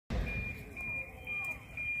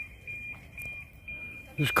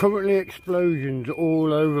There's currently explosions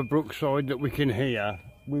all over Brookside that we can hear.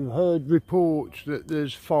 We've heard reports that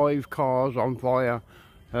there's 5 cars on fire.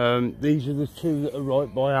 These are the 2 that are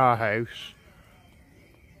right by our house.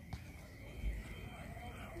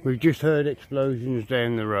 We've just heard explosions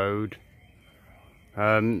down the road.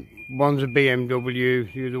 One's a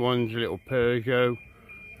BMW, the other one's a little Peugeot.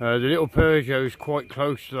 The little Peugeot is quite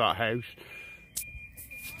close to that house.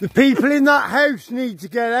 The people in that house need to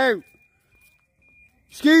get out.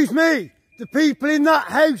 Excuse me, the people in that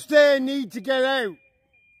house there need to get out.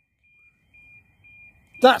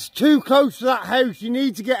 That's too close to that house, you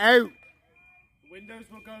need to get out. The windows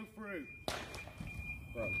will go through.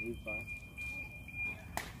 Well, move back.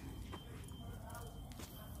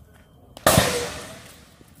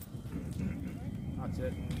 That's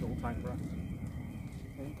it, fuel tank rest.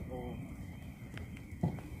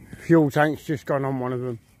 Fuel tank's just gone on one of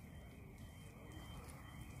them.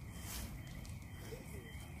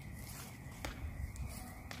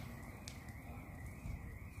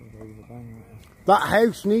 That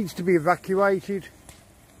house needs to be evacuated.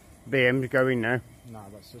 BM's going now. No,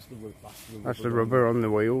 that's just the rubber. That's the rubber on the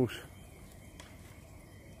wheels.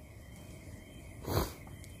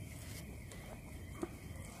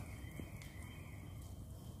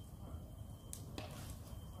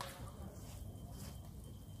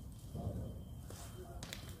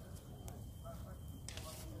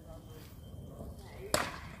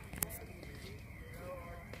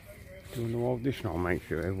 Do you want to hold this now? Make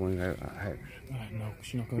sure everyone's out of that house. No,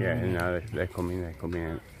 because you're not going yeah, in. No, they're coming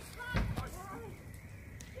out.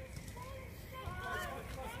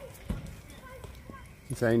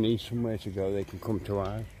 If they need somewhere to go, they can come to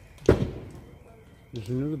ours. There's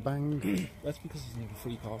another bang. That's because there's nearly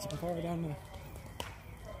 3 cars on fire down there.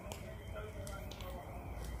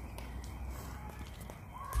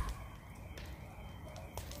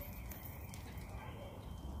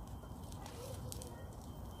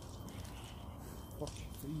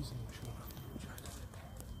 Freezing, I'm sure.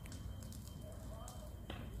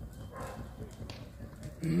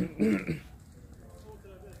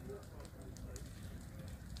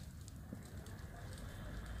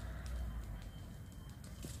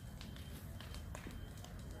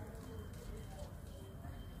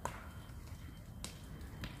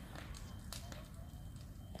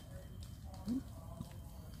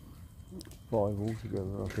 5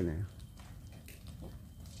 altogether, I can hear.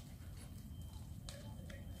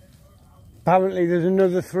 Apparently there's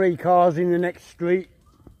another 3 cars in the next street.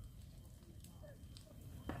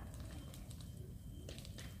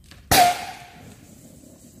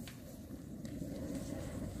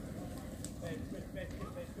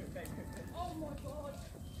 Oh my God.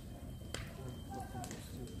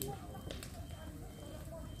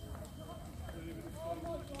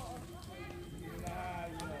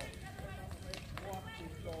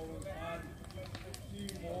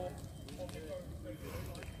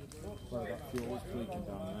 Well, that fuel's leaking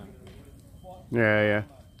down Yeah, yeah.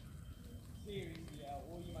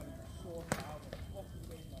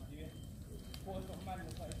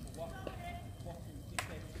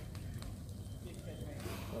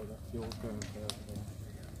 Oh, that fuel's going further.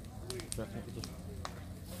 Definitely.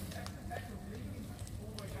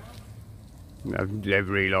 They've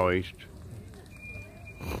realised.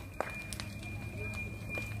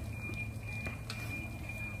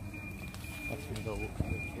 That's going to go up.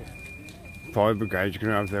 Fire brigade's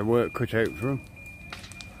going to have their work cut out for them.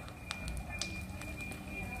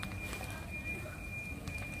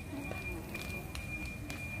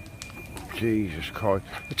 Jesus Christ.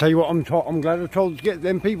 I tell you what, I'm glad I told to get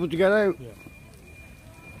them people to get out. Yeah.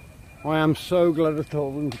 I am so glad I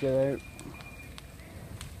told them to get out.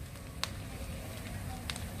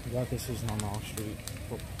 I'm glad this isn't on our street,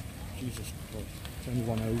 but Jesus Christ, it's only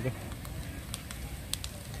one over.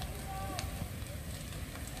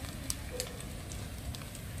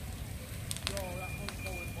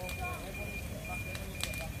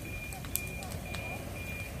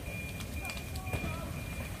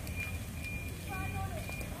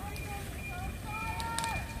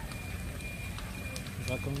 Is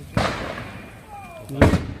that coming?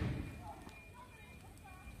 Yeah.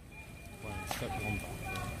 Step 1 back.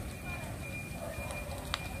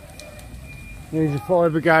 There's a fire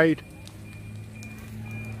brigade.